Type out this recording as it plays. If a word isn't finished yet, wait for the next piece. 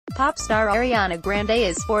Pop star Ariana Grande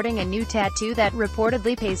is sporting a new tattoo that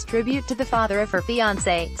reportedly pays tribute to the father of her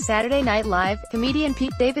fiancé, Saturday Night Live comedian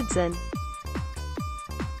Pete Davidson.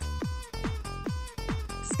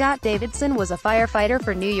 Scott Davidson was a firefighter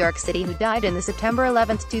for New York City who died in the September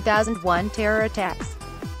 11, 2001 terror attacks.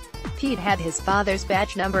 Pete had his father's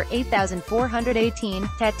badge number 8418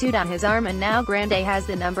 tattooed on his arm, and now Grande has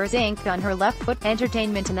the numbers inked on her left foot,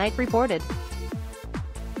 Entertainment Tonight reported.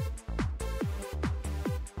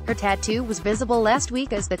 Her tattoo was visible last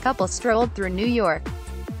week as the couple strolled through New York.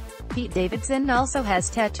 Pete Davidson also has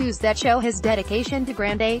tattoos that show his dedication to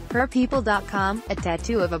Grande, per People.com. A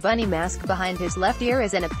tattoo of a bunny mask behind his left ear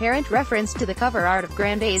is an apparent reference to the cover art of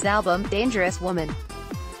Grande's album, Dangerous Woman.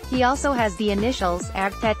 He also has the initials,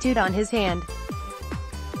 AG, tattooed on his hand.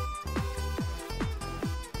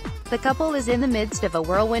 The couple is in the midst of a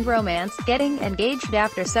whirlwind romance, getting engaged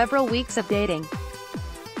after several weeks of dating.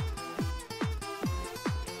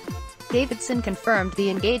 Davidson confirmed the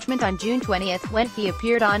engagement on June 20 when he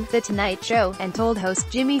appeared on The Tonight Show, and told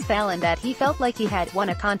host Jimmy Fallon that he felt like he had won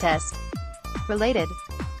a contest. Related.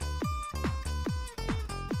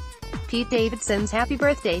 Pete Davidson's happy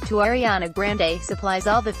birthday to Ariana Grande supplies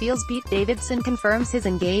all the feels. Pete Davidson confirms his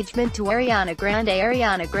engagement to Ariana Grande.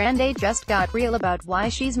 Ariana Grande just got real about why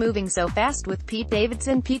she's moving so fast with Pete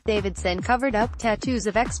Davidson. Pete Davidson covered up tattoos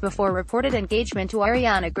of ex before reported engagement to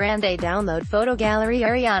Ariana Grande. Download photo gallery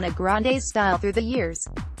Ariana Grande's style through the years.